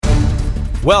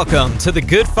Welcome to the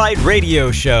Good Fight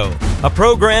Radio Show, a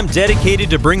program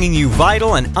dedicated to bringing you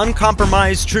vital and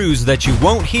uncompromised truths that you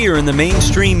won't hear in the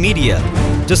mainstream media,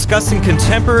 discussing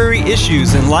contemporary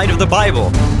issues in light of the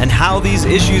Bible and how these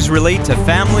issues relate to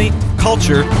family,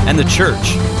 culture, and the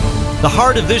church. The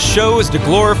heart of this show is to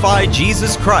glorify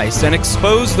Jesus Christ and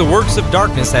expose the works of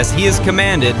darkness as He is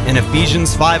commanded in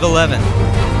Ephesians 5:11.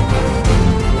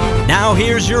 Now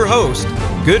here's your host,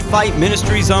 Good Fight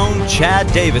Ministries' own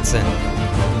Chad Davidson.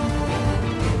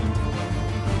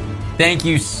 Thank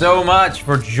you so much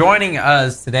for joining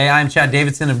us today. I'm Chad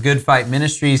Davidson of Good Fight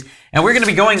Ministries, and we're going to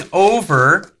be going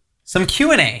over some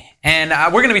Q&A. And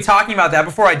we're going to be talking about that.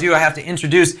 Before I do, I have to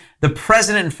introduce the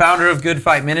president and founder of Good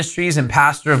Fight Ministries and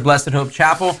pastor of Blessed Hope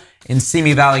Chapel in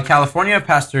Simi Valley, California,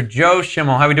 Pastor Joe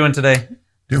Schimmel. How are we doing today?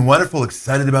 Doing wonderful.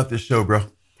 Excited about this show, bro.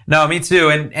 No, me too.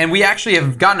 And we actually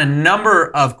have gotten a number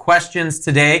of questions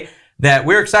today that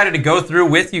we're excited to go through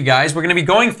with you guys. We're going to be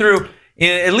going through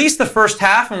at least the first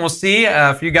half, and we'll see.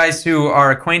 For you guys who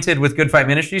are acquainted with Good Fight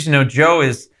Ministries, you know Joe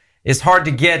is hard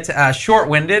to get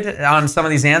short-winded on some of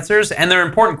these answers, and they're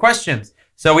important questions.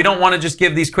 So we don't want to just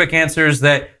give these quick answers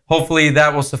that hopefully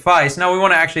that will suffice. No, we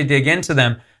want to actually dig into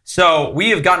them. So we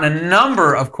have gotten a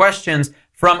number of questions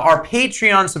from our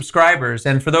Patreon subscribers.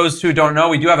 And for those who don't know,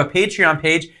 we do have a Patreon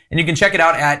page, and you can check it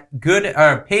out at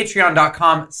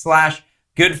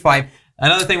patreon.com/goodfight.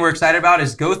 Another thing we're excited about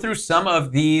is go through some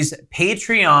of these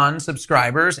Patreon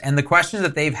subscribers and the questions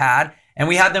that they've had. And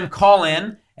we had them call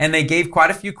in, and they gave quite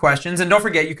a few questions. And don't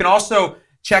forget, you can also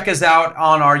check us out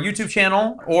on our YouTube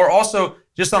channel or also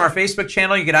just on our Facebook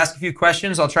channel. You can ask a few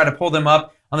questions. I'll try to pull them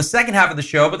up on the second half of the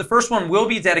show. But the first one will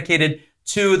be dedicated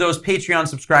to those Patreon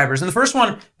subscribers. And the first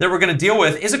one that we're going to deal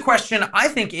with is a question. I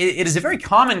think it is a very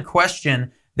common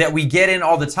question that we get in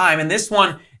all the time. And this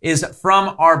one is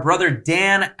from our brother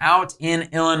Dan out in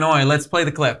Illinois. Let's play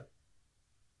the clip.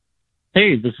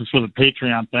 Hey, this is for the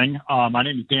Patreon thing. My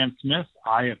name is Dan Smith.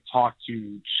 I have talked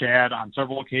to Chad on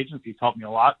several occasions. He's helped me a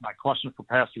lot. My question for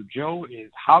Pastor Joe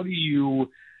is, how do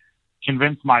you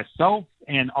convince myself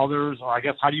and others, or I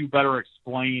guess how do you better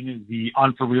explain the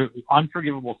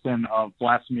unforgivable sin of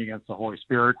blasphemy against the Holy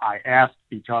Spirit? I ask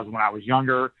because when I was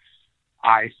younger,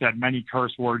 I said many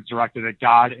curse words directed at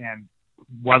God, and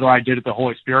whether I did it the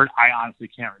Holy Spirit, I honestly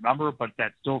can't remember, but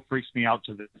that still freaks me out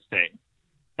to this day.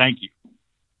 Thank you.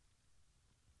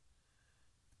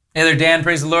 Hey there, Dan.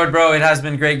 Praise the Lord, bro. It has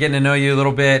been great getting to know you a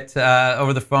little bit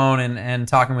over the phone and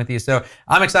talking with you. So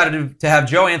I'm excited to have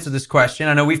Joe answer this question.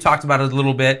 I know we've talked about it a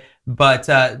little bit, but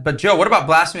Joe, what about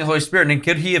blasphemy of the Holy Spirit? And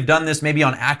could he have done this maybe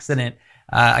on accident,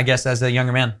 I guess, as a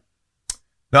younger man?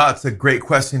 No, it's a great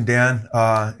question, Dan,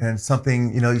 and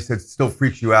something, you said still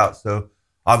freaks you out. So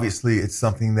obviously it's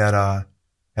something that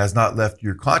has not left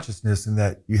your consciousness and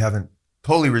that you haven't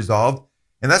totally resolved.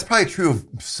 And that's probably true of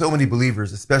so many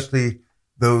believers, especially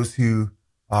those who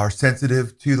are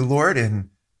sensitive to the Lord and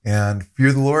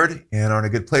fear the Lord and are in a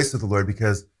good place with the Lord,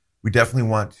 because we definitely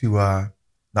want to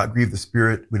not grieve the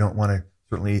Spirit. We don't want to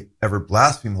certainly ever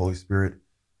blaspheme the Holy Spirit.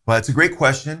 But it's a great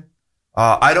question.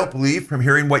 I don't believe, from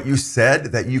hearing what you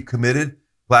said, that you committed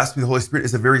blasphemy of the Holy Spirit.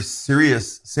 Is a very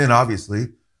serious sin,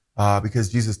 obviously, because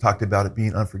Jesus talked about it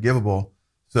being unforgivable.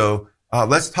 So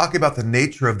let's talk about the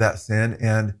nature of that sin.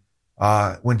 And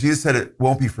when Jesus said it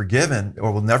won't be forgiven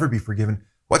or will never be forgiven,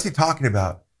 what's he talking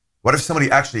about? What if somebody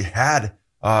actually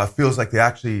feels like they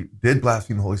actually did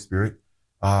blaspheme the Holy Spirit?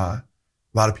 A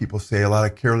lot of people say a lot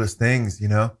of careless things,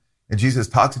 And Jesus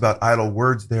talks about idle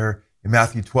words there in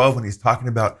Matthew 12 when he's talking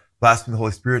about blaspheming the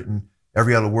Holy Spirit, and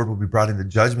every idle word will be brought into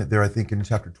judgment there, I think, in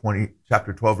chapter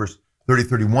 12, verse 30,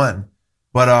 31.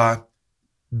 But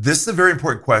this is a very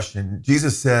important question.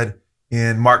 Jesus said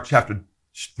in Mark chapter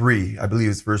 3, I believe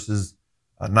it's verses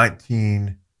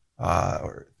 19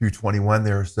 through 21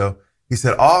 there or so, he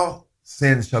said, all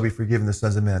sins shall be forgiven the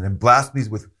sons of men, and blasphemies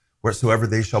with whatsoever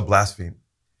they shall blaspheme.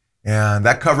 And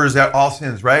that covers all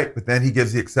sins, right? But then he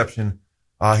gives the exception.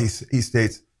 He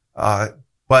states,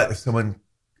 but if someone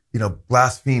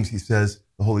blasphemes, he says,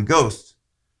 the Holy Ghost,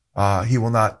 he will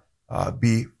not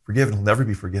be forgiven. He'll never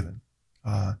be forgiven,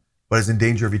 but is in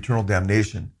danger of eternal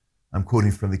damnation. I'm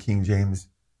quoting from the King James.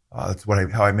 That's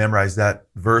how I memorized that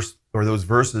verse, or those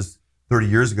verses 30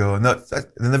 years ago. And then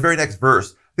the very next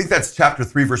verse, I think that's chapter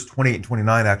 3, verse 28 and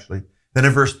 29, actually. Then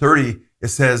in verse 30, it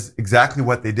says exactly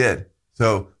what they did.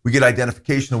 So we get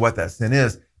identification of what that sin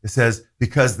is. It says,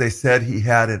 because they said he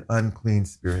had an unclean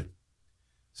spirit.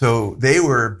 So they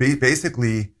were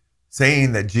basically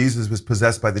saying that Jesus was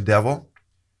possessed by the devil.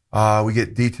 We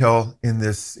get detail in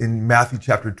Matthew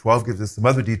chapter 12, gives us some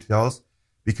other details,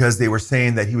 because they were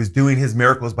saying that he was doing his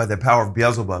miracles by the power of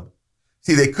Beelzebub.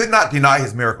 See, they could not deny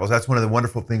his miracles. That's one of the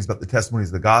wonderful things about the testimonies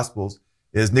of the Gospels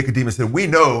is Nicodemus said, we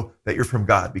know that you're from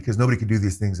God because nobody can do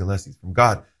these things unless he's from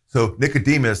God. So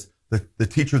Nicodemus, the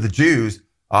teacher of the Jews,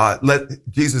 let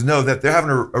Jesus know that they're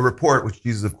having a report, which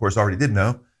Jesus, of course, already did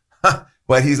know.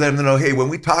 But he's letting them know, hey, when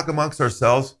we talk amongst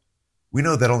ourselves, we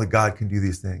know that only God can do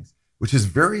these things, which is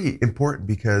very important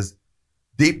because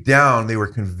deep down, they were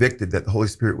convicted that the Holy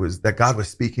Spirit that God was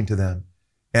speaking to them.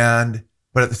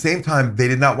 But at the same time, they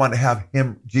did not want to have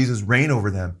Jesus, reign over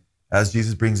them, as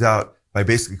Jesus brings out by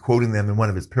basically quoting them in one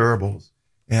of his parables.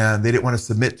 And they didn't want to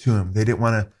submit to him. They didn't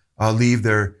want to leave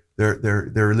their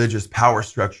religious power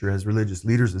structure as religious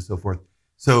leaders and so forth.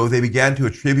 So they began to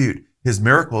attribute his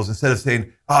miracles instead of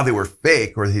saying, oh, they were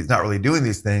fake or he's not really doing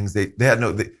these things. They had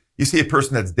you see a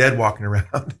person that's dead walking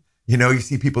around, you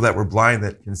see people that were blind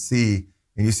that can see,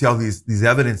 and you see all these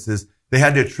evidences. They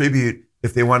had to attribute,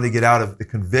 if they wanted to get out of the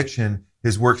conviction,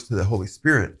 his works to the Holy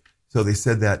Spirit. So they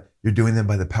said that you're doing them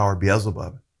by the power of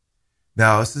Beelzebub.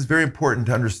 Now, this is very important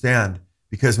to understand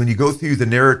because when you go through the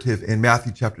narrative in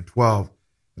Matthew chapter 12,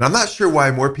 and I'm not sure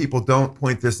why more people don't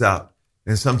point this out.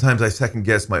 And sometimes I second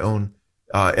guess my own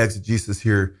exegesis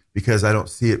here because I don't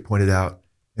see it pointed out.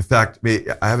 In fact,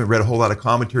 I haven't read a whole lot of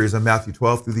commentaries on Matthew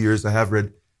 12 through the years. I have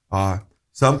read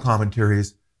some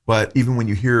commentaries, but even when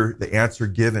you hear the answer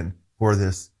given for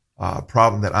this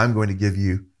problem that I'm going to give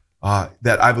you,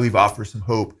 that I believe offers some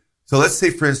hope. So let's say,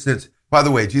 for instance, by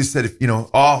the way, Jesus said, if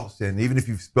all sin, even if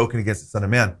you've spoken against the Son of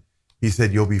Man, he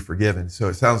said you'll be forgiven. So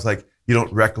it sounds like you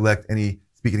don't recollect any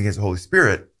speaking against the Holy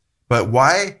Spirit. But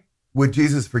why would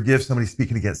Jesus forgive somebody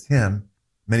speaking against him?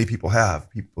 Many people have.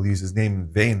 People use his name in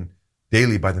vain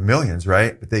daily by the millions,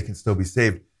 right? But they can still be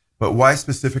saved. But why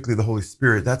specifically the Holy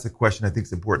Spirit? That's a question I think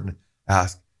is important to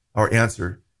ask or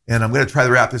answer. And I'm going to try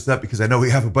to wrap this up because I know we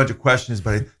have a bunch of questions,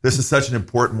 but this is such an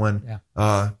important one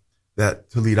that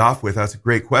to lead off with. That's a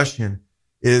great question.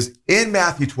 Is in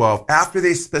Matthew 12, after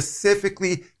they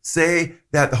specifically say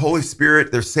that the Holy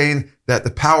Spirit, they're saying that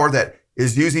the power that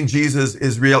is using Jesus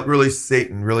is really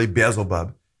Satan, really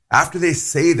Beelzebub. After they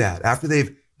say that, after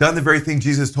they've done the very thing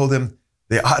Jesus told them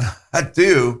they ought not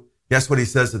do, guess what he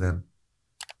says to them?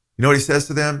 You know what he says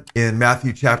to them in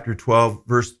Matthew chapter 12,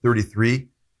 verse 33?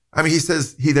 I mean, he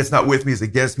says, he that's not with me is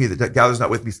against me, that gathers not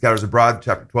with me scatters abroad.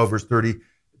 Chapter 12, verse 30, it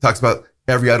talks about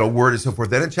every idle word and so forth.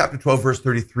 Then in chapter 12, verse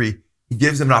 33, he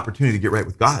gives them an opportunity to get right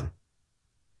with God.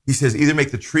 He says, either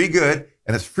make the tree good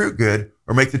and its fruit good,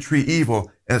 or make the tree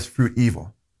evil and its fruit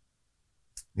evil.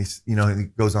 And he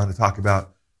goes on to talk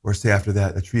about, or say after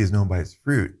that, the tree is known by its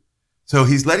fruit. So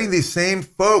he's letting these same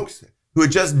folks who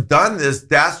had just done this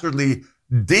dastardly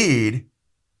deed,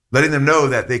 letting them know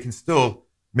that they can still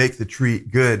make the tree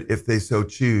good if they so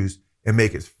choose and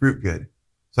make its fruit good.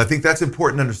 So I think that's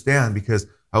important to understand because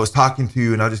I was talking to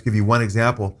you, and I'll just give you one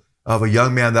example of a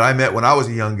young man that I met when I was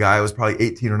a young guy. I was probably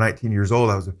 18 or 19 years old.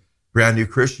 I was a brand new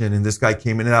Christian, and this guy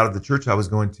came in and out of the church I was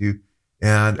going to,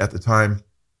 and at the time,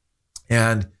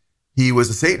 and he was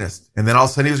a Satanist. And then all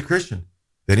of a sudden he was a Christian.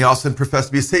 Then he all of a sudden professed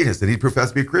to be a Satanist, and he professed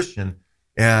to be a Christian.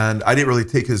 And I didn't really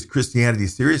take his Christianity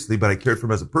seriously, but I cared for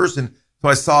him as a person. So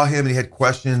I saw him and he had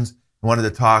questions and wanted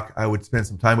to talk. I would spend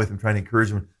some time with him trying to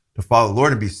encourage him to follow the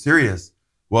Lord and be serious.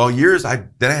 Well, I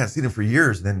hadn't seen him for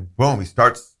years. And then boom, he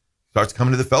starts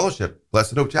coming to the fellowship,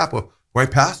 Blessed Hope Chapel, where I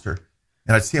pastor.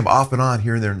 And I'd see him off and on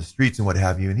here and there in the streets and what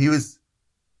have you. And he was,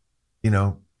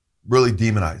 really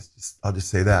demonized. I'll just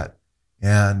say that.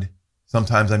 And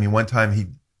sometimes, one time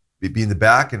he'd be in the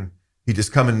back and he'd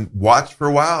just come and watch for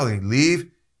a while and he'd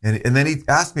leave. And then he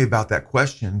asked me about that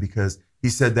question because he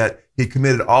said that he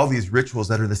committed all these rituals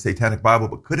that are in the Satanic Bible,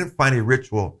 but couldn't find a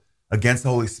ritual against the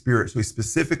Holy Spirit. So he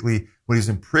specifically, when he was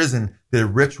in prison, did a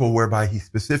ritual whereby he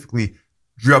specifically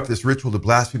drew up this ritual to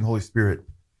blaspheme the Holy Spirit.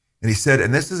 And he said,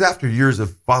 and this is after years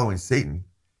of following Satan. And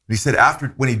he said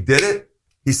when he did it,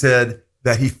 he said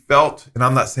that he felt, and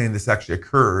I'm not saying this actually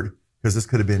occurred because this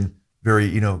could have been very,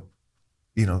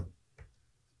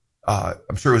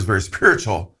 I'm sure it was very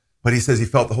spiritual, but he says he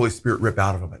felt the Holy Spirit rip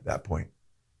out of him at that point.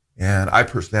 And I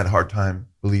personally had a hard time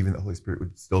believing the Holy Spirit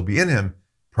would still be in him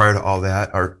prior to all that,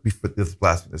 or before this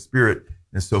blasphemy of the Spirit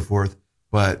and so forth.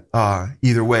 But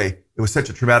either way, it was such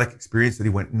a traumatic experience that he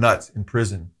went nuts in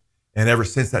prison. And ever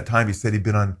since that time, he said he'd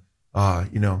been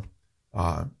on,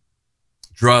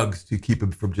 drugs to keep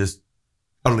him from just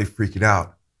utterly freaking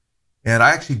out. And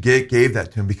I actually gave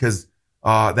that to him because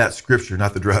that scripture,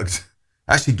 not the drugs,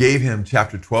 I actually gave him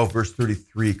chapter 12, verse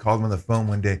 33, called him on the phone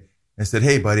one day and said,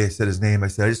 hey, buddy, I said his name. I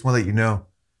said, I just want to let you know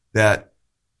that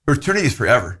eternity is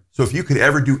forever. So if you could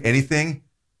ever do anything,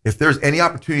 if there's any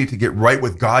opportunity to get right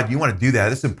with God, you want to do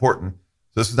that. It's important.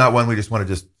 So this is not one we just want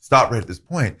to just stop right at this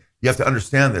point. You have to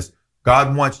understand this.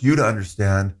 God wants you to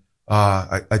understand.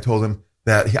 I told him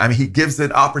that, he gives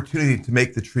an opportunity to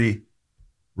make the tree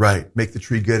right, make the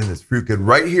tree good and its fruit good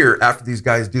right here after these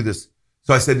guys do this.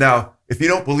 So I said, now, if you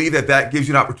don't believe that that gives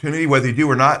you an opportunity, whether you do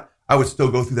or not, I would still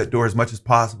go through that door as much as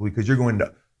possible, because you're going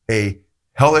to a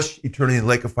hellish eternity in the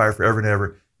lake of fire forever and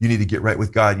ever. You need to get right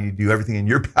with God. You need to do everything in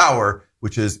your power,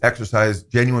 which is exercise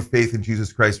genuine faith in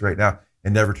Jesus Christ right now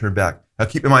and never turn back. Now,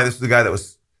 keep in mind, this was a guy that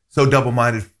was so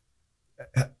double-minded,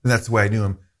 and that's the way I knew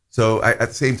him. So I, at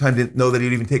the same time, didn't know that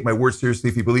he'd even take my word seriously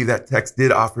if he believed that text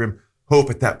did offer him hope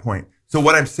at that point. So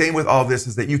what I'm saying with all this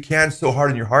is that you can so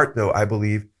harden your heart, though, I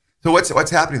believe. So what's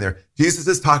happening there? Jesus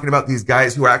is talking about these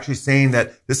guys who are actually saying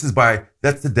that that's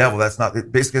the devil. That's not,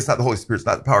 basically, it's not the Holy Spirit. It's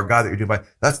not the power of God that you're doing by.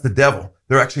 That's the devil.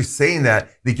 They're actually saying that,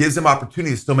 and he gives them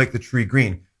opportunity to still make the tree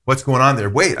green. What's going on there?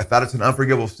 Wait, I thought it's an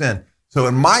unforgivable sin. So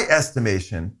in my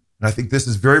estimation, and I think this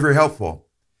is very, very helpful,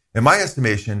 in my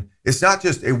estimation, it's not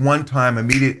just a one-time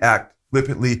immediate act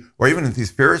flippantly, or even in these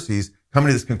Pharisees coming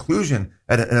to this conclusion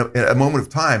at a moment of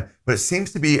time, but it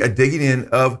seems to be a digging in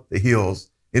of the heels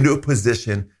into a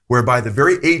position whereby the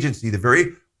very agency, the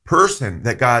very person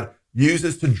that God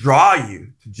uses to draw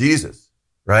you to Jesus,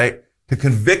 right? To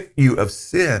convict you of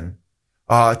sin,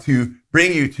 to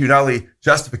bring you to not only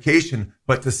justification,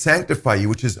 but to sanctify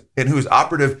you, and who is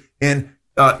operative in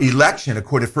election,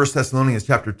 according to 1 Thessalonians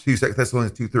chapter 2, 2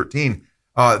 Thessalonians 2:13.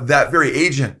 That very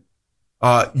agent,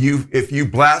 if you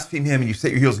blaspheme him and you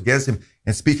set your heels against him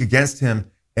and speak against him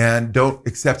and don't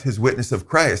accept his witness of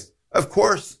Christ, of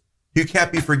course, you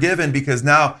can't be forgiven, because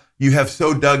now you have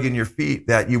so dug in your feet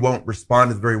that you won't respond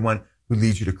to the very one who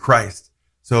leads you to Christ.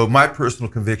 So my personal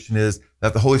conviction is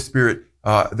that the Holy Spirit,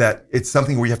 that it's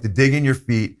something where you have to dig in your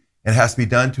feet, and it has to be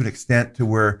done to an extent to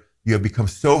where you have become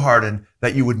so hardened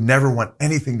that you would never want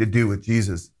anything to do with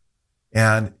Jesus.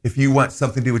 And if you want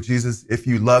something to do with Jesus, if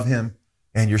you love him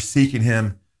and you're seeking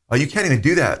him, you can't even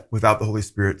do that without the Holy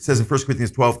Spirit. It says in 1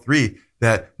 Corinthians 12:3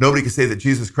 that nobody can say that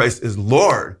Jesus Christ is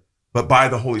Lord but by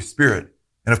the Holy Spirit.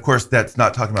 And of course, that's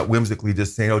not talking about whimsically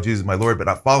just saying, oh, Jesus is my Lord, but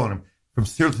not following him.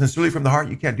 Sincerely from the heart,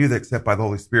 you can't do that except by the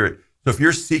Holy Spirit. So if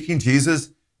you're seeking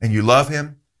Jesus and you love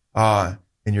him, and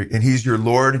he's your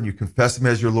Lord, and you confess him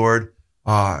as your Lord,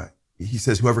 he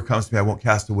says, whoever comes to me, I won't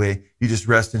cast away. You just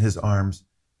rest in his arms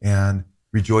and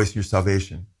rejoice in your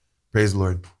salvation. Praise the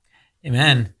Lord.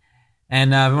 Amen.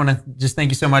 And we want to just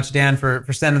thank you so much, Dan, for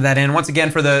sending that in. Once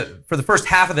again, for the first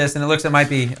half of this, and it looks like it might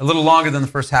be a little longer than the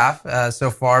first half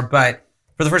so far, but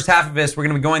for the first half of this, we're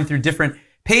going to be going through different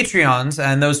Patreons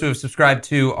and those who have subscribed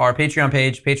to our Patreon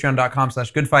page,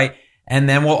 patreon.com/goodfight. And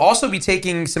then we'll also be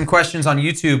taking some questions on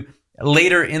YouTube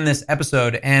later in this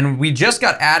episode. And we just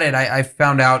got added, I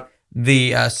found out,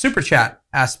 the super chat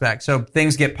aspect. So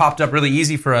things get popped up really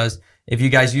easy for us if you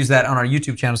guys use that on our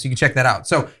YouTube channel. So you can check that out.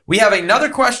 So we have another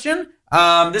question.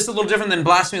 This is a little different than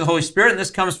blaspheming the Holy Spirit, and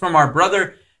this comes from our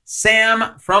brother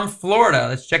Sam from Florida.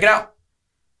 Let's check it out.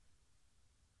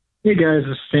 Hey guys,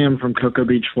 this is Sam from Cocoa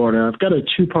Beach, Florida. I've got a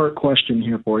two-part question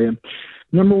here for you.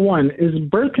 Number one, is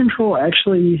birth control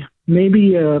actually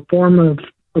maybe a form of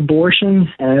abortion?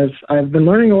 As I've been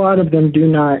learning, a lot of them do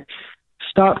not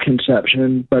stop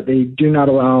conception, but they do not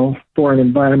allow for an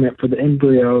environment for the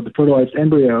embryo, the fertilized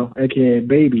embryo, aka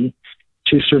baby,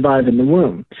 to survive in the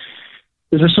womb.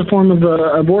 Is this a form of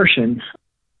abortion?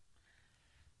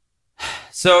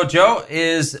 So, Joe,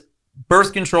 is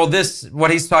birth control,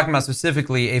 what he's talking about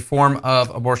specifically, a form of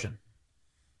abortion?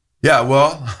 Yeah,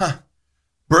 well,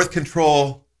 birth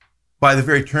control, by the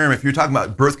very term, if you're talking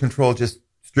about birth control, just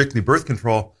strictly birth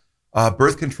control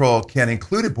can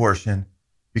include abortion,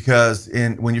 because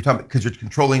because you're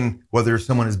controlling whether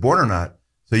someone is born or not.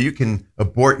 So you can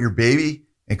abort your baby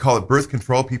and call it birth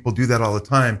control. People do that all the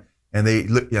time. And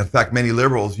in fact, many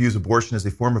liberals use abortion as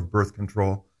a form of birth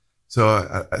control. So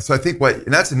I think we're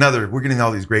getting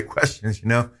all these great questions,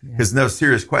 because no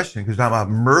serious question, because we're talking about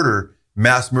murder,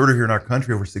 mass murder here in our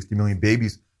country, over 60 million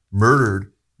babies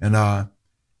murdered. And, and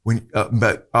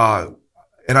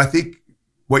I think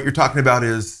what you're talking about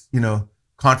is,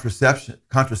 contraceptives,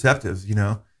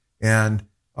 and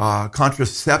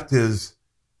contraceptives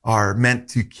are meant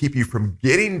to keep you from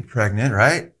getting pregnant,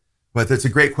 right? But that's a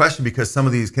great question, because some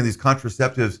of these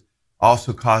contraceptives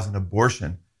also cause an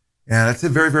abortion? And that's a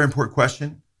very, very important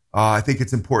question. I think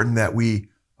it's important that we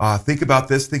think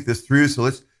this through.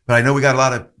 But I know we got a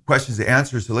lot of questions to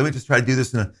answer, so let me just try to do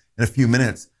this in a few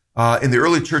minutes. In the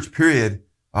early church period,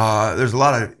 there's a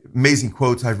lot of amazing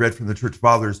quotes I've read from the church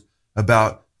fathers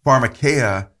about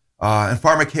pharmakeia. And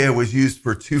pharmakeia was used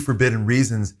for two forbidden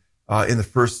reasons in the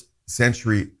first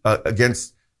century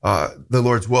against the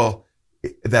Lord's will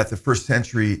that the first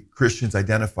century Christians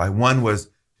identify. One was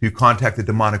to contact the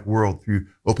demonic world through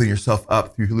opening yourself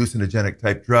up through hallucinogenic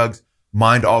type drugs,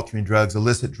 mind altering drugs,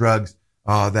 illicit drugs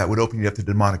that would open you up to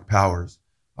demonic powers.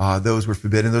 Those were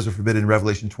forbidden. Those are forbidden in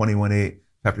Revelation 21:8,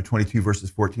 chapter 22, verses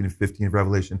 14 and 15 of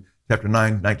Revelation, chapter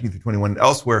 9, 19 through 21, and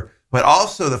elsewhere. But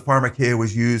also the pharmakeia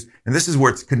was used, and this is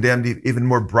where it's condemned even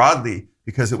more broadly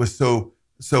because it was so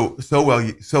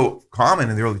common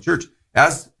in the early church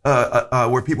as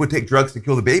where people would take drugs to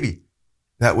kill the baby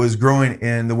that was growing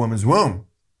in the woman's womb.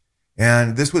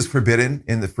 And this was forbidden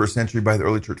in the first century by the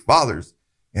early church fathers.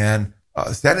 And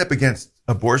standing up against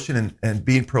abortion and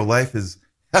being pro-life has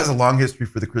a long history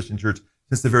for the Christian church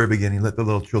since the very beginning. Let the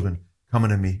little children come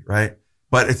unto me, right?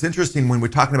 But it's interesting when we're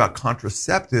talking about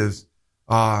contraceptives,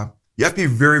 you have to be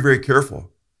very, very careful.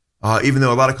 Even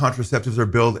though a lot of contraceptives are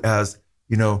billed as,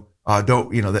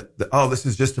 this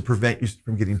is just to prevent you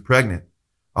from getting pregnant.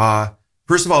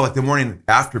 First of all, like the morning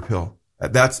after pill,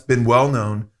 that's been well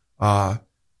known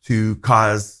to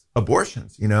cause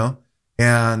abortions,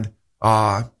 and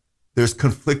there's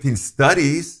conflicting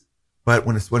studies, but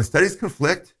when studies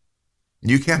conflict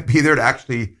and you can't be there to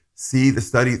actually see the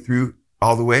study through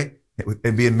all the way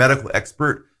and be a medical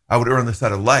expert, I would err on the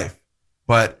side of life.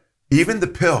 But even the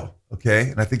pill, okay,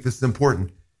 and I think this is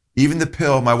important, even the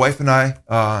pill, my wife and I,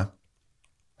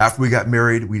 after we got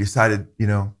married, we decided,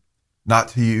 not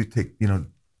to take,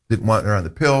 didn't want her on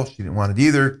the pill. She didn't want it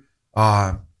either.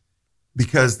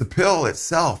 Because the pill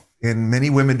itself, and many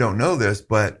women don't know this,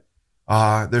 but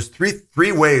there's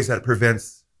three ways that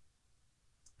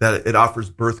it offers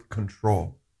birth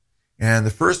control. And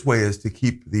the first way is to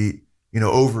keep the,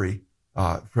 ovary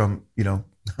from,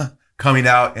 coming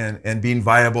out and being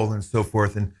viable and so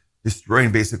forth and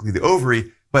destroying basically the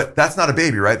ovary. But that's not a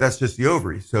baby, right? That's just the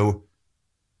ovary. So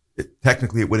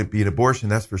technically it wouldn't be an abortion,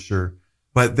 that's for sure.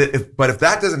 But if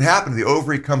that doesn't happen, the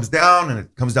ovary comes down and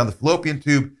it comes down the fallopian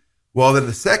tube. Well, then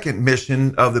the second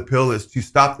mission of the pill is to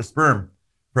stop the sperm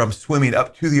from swimming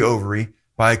up to the ovary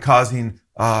by causing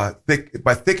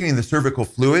thickening the cervical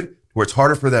fluid, where it's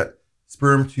harder for that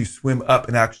sperm to swim up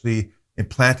and actually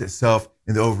implant itself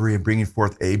in the ovary and bringing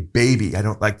forth a baby. I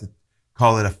don't like to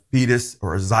call it a fetus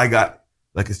or a zygote,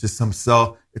 like it's just some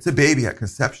cell. It's a baby at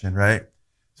conception, right?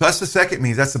 So that's the second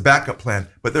means. That's the backup plan.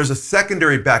 But there's a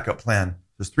secondary backup plan.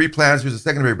 There's 3 plans. There's a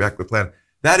secondary backup plan.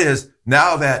 That is,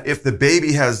 now that if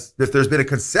there's been a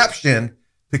conception,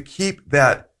 to keep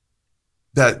that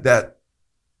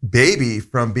baby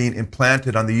from being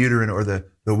implanted on the uterine or the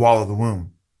wall of the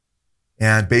womb,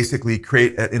 and basically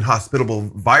create an inhospitable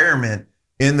environment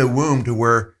in the womb to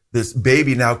where this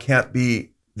baby now can't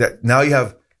be, that now you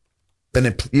have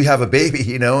a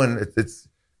baby, and it's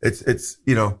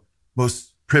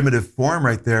most primitive form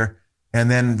right there.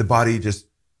 And then the body just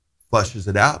flushes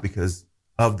it out because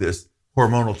of this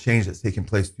hormonal change that's taking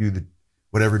place through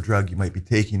whatever drug you might be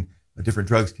taking. Different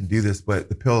drugs can do this, but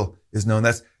the pill is known.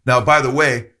 Now, by the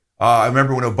way, I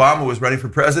remember when Obama was running for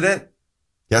president,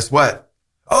 guess what?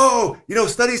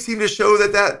 Studies seem to show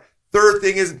that third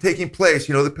thing isn't taking place.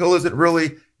 The pill isn't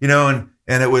really, and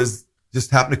it was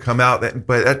just happened to come out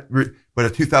but a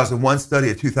 2001 study,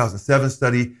 a 2007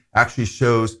 study actually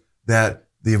shows that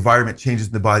the environment changes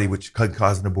in the body, which could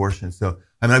cause an abortion. So,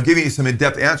 I'm giving you some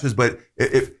in-depth answers, but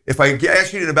if I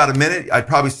asked you in about a minute, I'd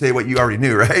probably say what you already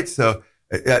knew, right? So,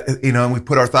 and we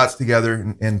put our thoughts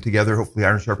together and together, hopefully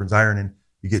iron sharpens iron and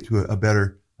you get to a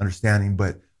better understanding.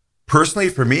 But personally,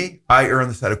 for me, I err on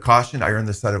the side of caution. I err on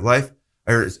the side of life.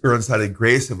 I err on the side of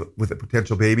grace with a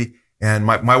potential baby. And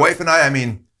my wife and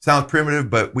I sounds primitive,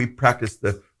 but we practiced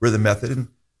the rhythm method and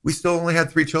we still only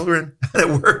had 3 children and it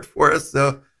worked for us.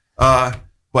 So,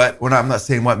 but I'm not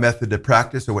saying what method to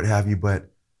practice or what have you, but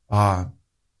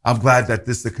I'm glad that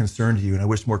this is a concern to you. And I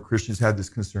wish more Christians had this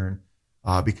concern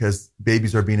because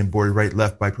babies are being aborted right,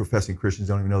 left by professing Christians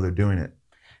don't even know they're doing it.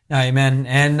 Amen.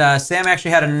 And Sam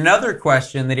actually had another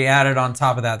question that he added on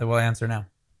top of that we'll answer now.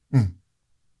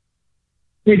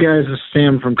 Hey guys, this is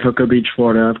Sam from Cocoa Beach,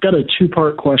 Florida. I've got a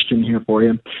 2-part question here for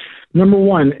you. Number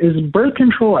 1, is birth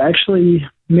control actually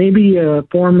maybe a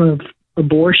form of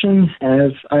abortion?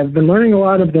 As I've been learning, a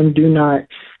lot of them do not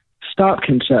stop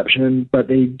conception, but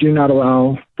they do not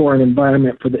allow for an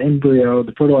environment for the embryo,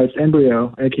 the fertilized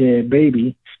embryo, aka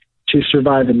baby, to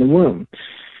survive in the womb.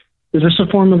 Is this a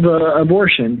form of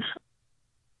abortion?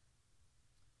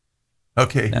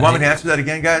 Okay. You want me to answer that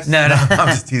again, guys? No. I'm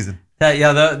just teasing.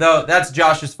 That's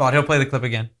Josh's fault. He'll play the clip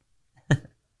again.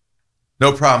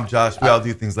 No problem, Josh. We all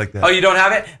do things like that. Oh, you don't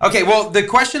have it? Okay, well, the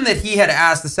question that he had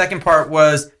asked, the second part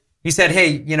was, he said,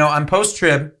 hey, I'm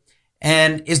post-trib,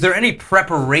 and is there any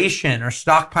preparation or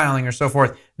stockpiling or so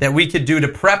forth that we could do to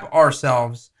prep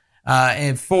ourselves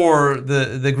and for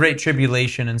the Great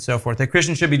Tribulation and so forth that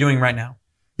Christians should be doing right now?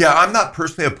 Yeah, I'm not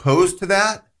personally opposed to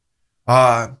that.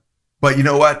 But you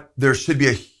know what? There should be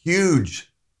a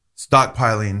huge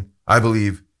stockpiling, I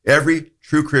believe. Every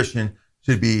true Christian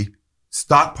should be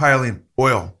stockpiling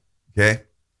oil, okay?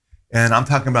 And I'm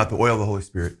talking about the oil of the Holy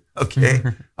Spirit, okay?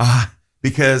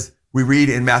 Because we read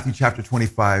in Matthew chapter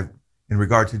 25, in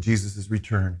regard to Jesus'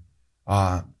 return,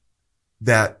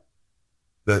 that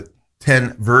the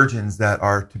 10 virgins that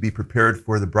are to be prepared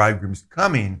for the bridegroom's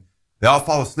coming, they all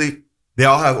fall asleep. They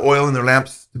all have oil in their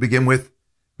lamps to begin with,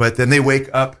 but then they wake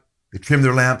up, they trim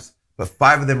their lamps, but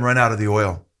 5 of them run out of the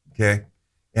oil, okay?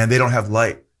 And they don't have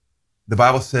light. The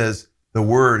Bible says the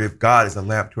word of God is a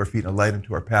lamp to our feet and a light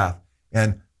unto our path.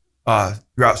 And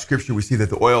throughout Scripture, we see that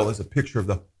the oil is a picture of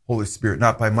the Holy Spirit,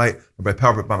 not by might or by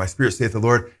power, but by my Spirit, saith the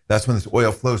Lord. That's when this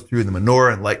oil flows through the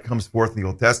menorah and light comes forth in the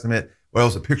Old Testament. Oil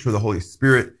is a picture of the Holy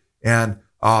Spirit. And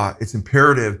it's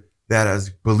imperative that as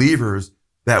believers,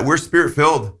 that we're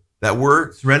Spirit-filled, that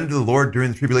we're surrendered to the Lord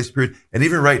during the tribulation period, and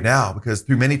even right now, because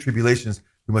through many tribulations,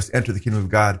 we must enter the kingdom of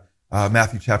God.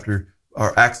 Acts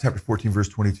chapter 14, verse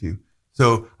 22.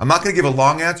 So I'm not going to give a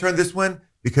long answer on this one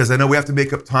because I know we have to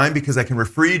make up time because I can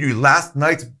refer you to last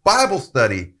night's Bible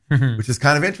study, which is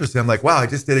kind of interesting. I'm like, wow, I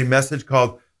just did a message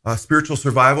called Spiritual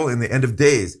Survival in the End of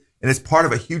Days. And it's part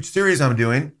of a huge series I'm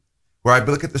doing where I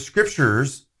look at the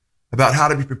scriptures about how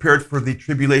to be prepared for the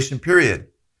tribulation period.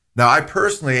 Now, I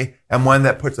personally am one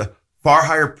that puts a far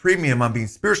higher premium on being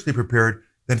spiritually prepared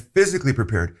than physically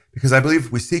prepared because I believe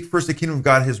if we seek first the kingdom of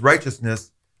God, his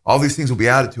righteousness, all these things will be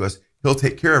added to us. He'll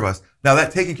take care of us. Now,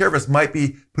 that taking care of us might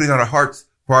be putting on our hearts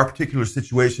for our particular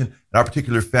situation and our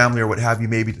particular family or what have you,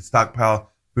 maybe to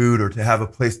stockpile food or to have a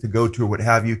place to go to or what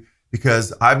have you,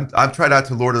 because I'm trying not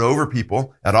to lord it over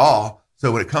people at all.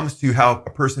 So when it comes to how a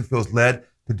person feels led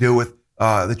to deal with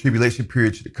the tribulation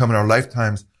period should it come in our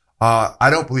lifetimes, I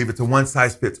don't believe it's a one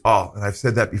size fits all. And I've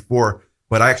said that before,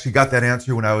 but I actually got that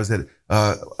answer when I was at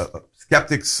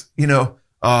skeptics,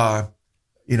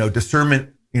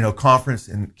 discernment, conference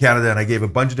in Canada. And I gave a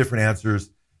bunch of different answers.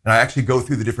 And I actually go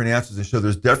through the different answers and show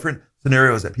there's different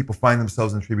scenarios that people find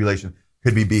themselves in tribulation.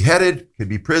 Could be beheaded, could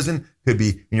be prison, could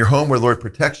be in your home where the Lord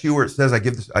protects you, where it says, I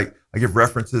give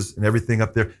references and everything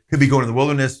up there. Could be going to the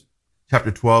wilderness,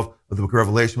 chapter 12 of the book of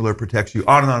Revelation, where the Lord protects you,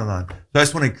 on and on and on. So I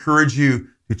just want to encourage you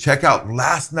to check out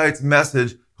last night's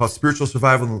message called Spiritual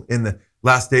Survival in the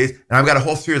Last Days. And I've got a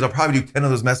whole series. I'll probably do 10 of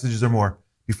those messages or more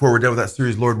before we're done with that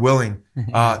series, Lord willing,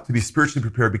 to be spiritually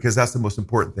prepared, because that's the most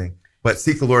important thing. But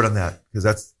seek the Lord on that, because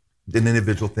that's an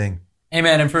individual thing.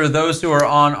 Amen. And for those who are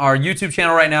on our YouTube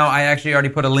channel right now, I actually already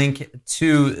put a link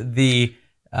to the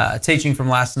teaching from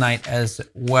last night as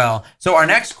well. So our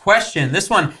next question, this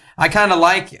one I kind of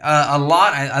like a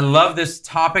lot. I love this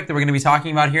topic that we're going to be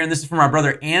talking about here. And this is from our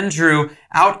brother Andrew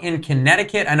out in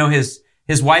Connecticut. I know his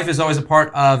wife is always a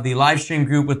part of the live stream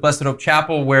group with Blessed Hope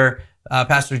Chapel, where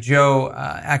Pastor Joe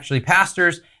actually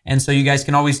pastors. And so you guys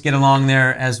can always get along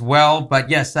there as well. But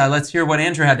yes, let's hear what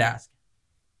Andrew had to ask.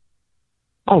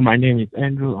 Oh, my name is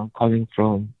Andrew. I'm calling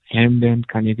from Hamden,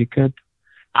 Connecticut.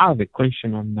 I have a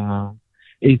question on,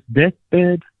 is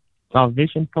deathbed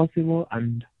salvation possible?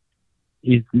 And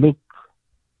is Luke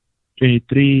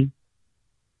 23,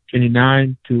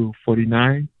 29 to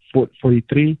 49,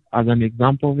 43 as an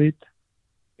example of it?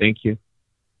 Thank you.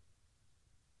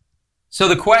 So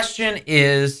the question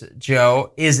is,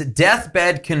 Joe, is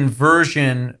deathbed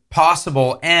conversion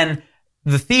possible? And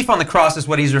the thief on the cross is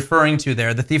what he's referring to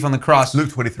there. The thief on the cross. Luke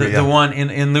 23, the one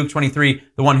in Luke 23,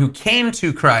 the one who came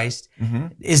to Christ. Mm-hmm.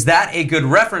 Is that a good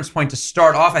reference point to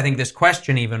start off? I think this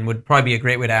question even would probably be a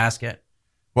great way to ask it.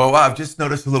 Well, I've just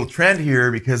noticed a little trend here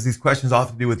because these questions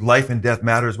often do with life and death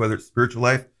matters, whether it's spiritual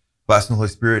life, blasphemy of the Holy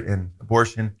Spirit, and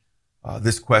abortion.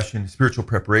 This question, spiritual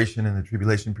preparation in the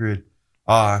tribulation period.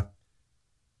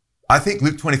 I think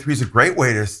Luke 23 is a great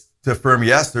way to affirm,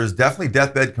 yes, there's definitely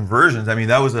deathbed conversions. I mean,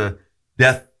 that was a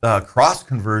death cross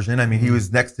conversion. I mean, he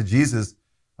was next to Jesus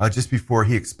just before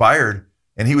he expired,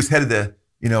 and he was headed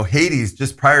to Hades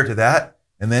just prior to that,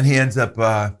 and then he ends up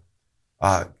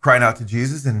crying out to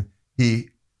Jesus, and he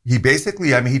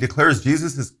basically, he declares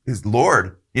Jesus is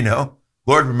Lord.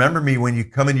 Lord, remember me when you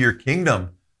come into your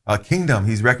kingdom.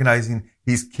 He's recognizing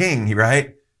he's king,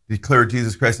 right? Declare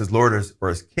Jesus Christ as Lord or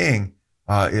as King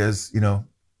is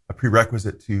a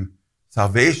prerequisite to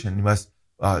salvation. You must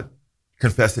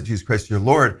confess that Jesus Christ is your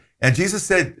Lord. And Jesus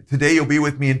said, today you'll be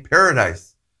with me in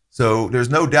paradise. So there's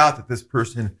no doubt that this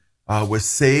person was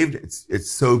saved.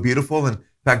 It's so beautiful. And in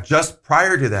fact, just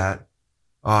prior to that,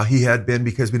 he had been,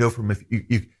 because we know from, if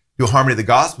you do a harmony of the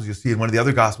Gospels, you'll see in one of the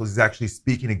other Gospels, he's actually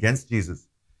speaking against Jesus.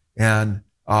 And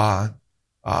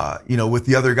with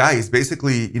the other guy, he's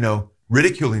basically,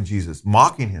 ridiculing Jesus,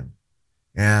 mocking him.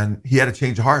 And he had a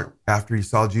change of heart after he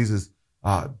saw Jesus,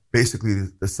 basically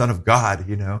the Son of God,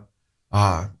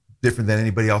 different than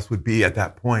anybody else would be at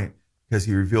that point, because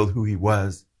he revealed who he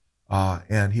was,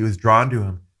 and he was drawn to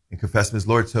him and confessed him as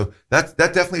Lord. So that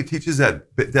definitely teaches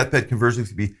that deathbed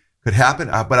conversions could happen.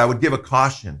 But I would give a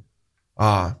caution.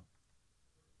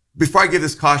 Before I give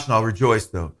this caution, I'll rejoice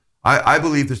though. I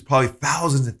believe there's probably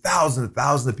thousands and thousands and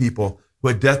thousands of people who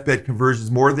had deathbed conversions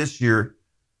more this year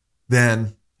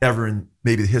than ever in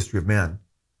maybe the history of man.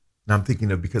 And I'm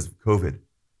thinking of because of COVID.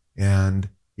 And,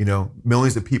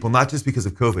 millions of people, not just because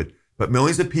of COVID, but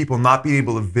millions of people not being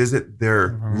able to visit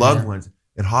their loved ones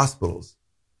in hospitals.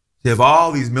 So you have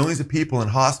all these millions of people in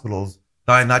hospitals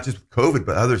dying, not just with COVID,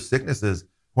 but other sicknesses,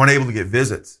 who aren't able to get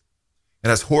visits.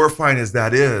 And as horrifying as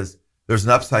that is, there's an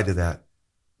upside to that.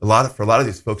 For a lot of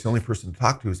these folks, the only person to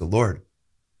talk to is the Lord.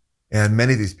 And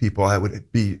many of these people, it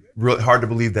would be really hard to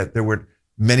believe that there weren't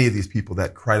many of these people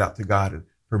that cried out to God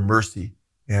for mercy,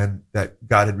 and that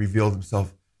God had revealed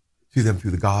himself to them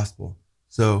through the gospel.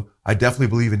 So I definitely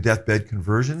believe in deathbed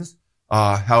conversions.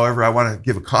 However, I want to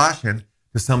give a caution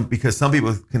because some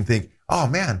people can think, oh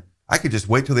man, I could just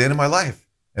wait till the end of my life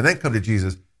and then come to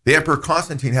Jesus. The Emperor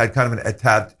Constantine had kind of an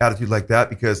attitude like that,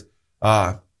 because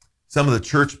some of the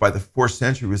church by the 4th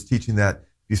century was teaching that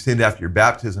if you sinned after your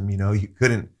baptism, you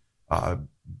couldn't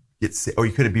get sick, or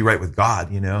you couldn't be right with God,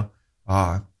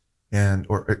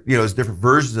 there's different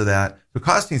versions of that. So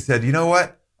Constantine said, you know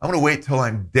what? I'm going to wait till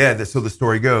I'm dead. So the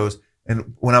story goes.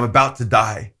 And when I'm about to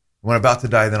die,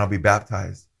 then I'll be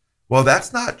baptized. Well,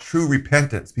 that's not true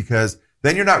repentance, because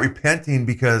then you're not repenting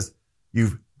because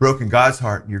you've broken God's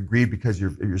heart and you're grieved because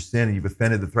of your sin and you've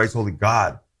offended the thrice holy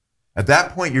God. At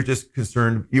that point, you're just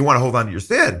concerned. You want to hold on to your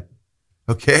sin.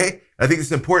 Okay. I think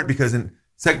it's important because in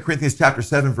 2 Corinthians chapter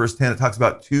 7, verse 10, it talks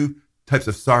about two types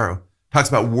of sorrow. It talks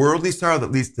about worldly sorrow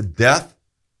that leads to death,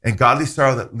 and godly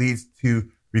sorrow that leads to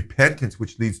repentance,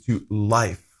 which leads to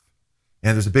life.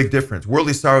 And there's a big difference.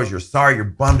 Worldly sorrow is you're sorry, you're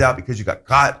bummed out because you got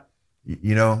caught,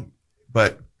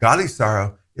 but godly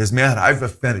sorrow is, man, I've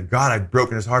offended God. I've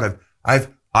broken his heart.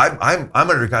 I'm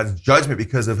under God's judgment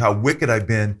because of how wicked I've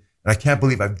been. And I can't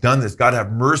believe I've done this. God,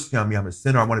 have mercy on me. I'm a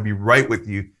sinner. I want to be right with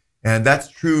you. And that's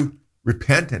true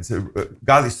repentance.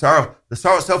 Godly sorrow, the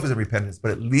sorrow itself isn't repentance,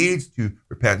 but it leads to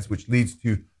repentance, which leads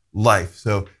to life.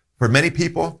 So for many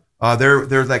people,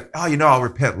 they're like, I'll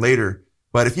repent later.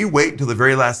 But if you wait until the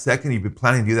very last second, you've been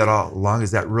planning to do that all along,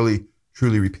 is that really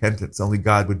truly repentance? Only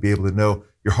God would be able to know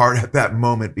your heart at that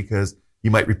moment, because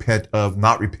you might repent of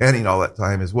not repenting all that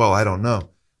time as well. I don't know.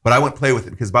 But I wouldn't play with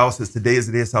it, because the Bible says today is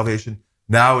the day of salvation.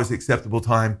 Now is the acceptable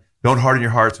time. Don't harden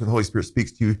your hearts when the Holy Spirit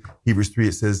speaks to you. Hebrews 3,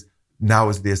 it says, now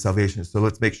is the day of salvation. So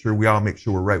let's we all make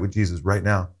sure we're right with Jesus right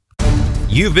now.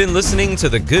 You've been listening to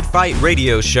the Good Fight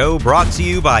Radio Show, brought to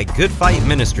you by Good Fight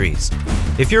Ministries.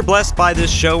 If you're blessed by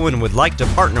this show and would like to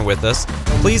partner with us,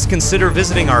 please consider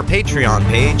visiting our Patreon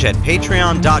page at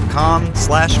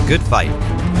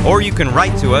patreon.com/goodfight. Or you can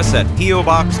write to us at P.O.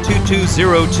 Box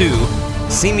 2202,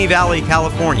 Simi Valley,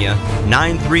 California,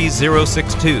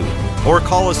 93062. Or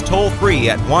call us toll-free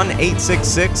at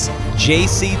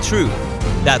 1-866-JC-TRUTH.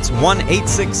 That's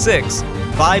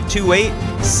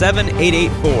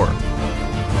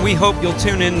 1-866-528-7884. We hope you'll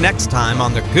tune in next time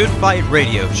on the Good Fight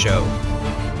Radio Show.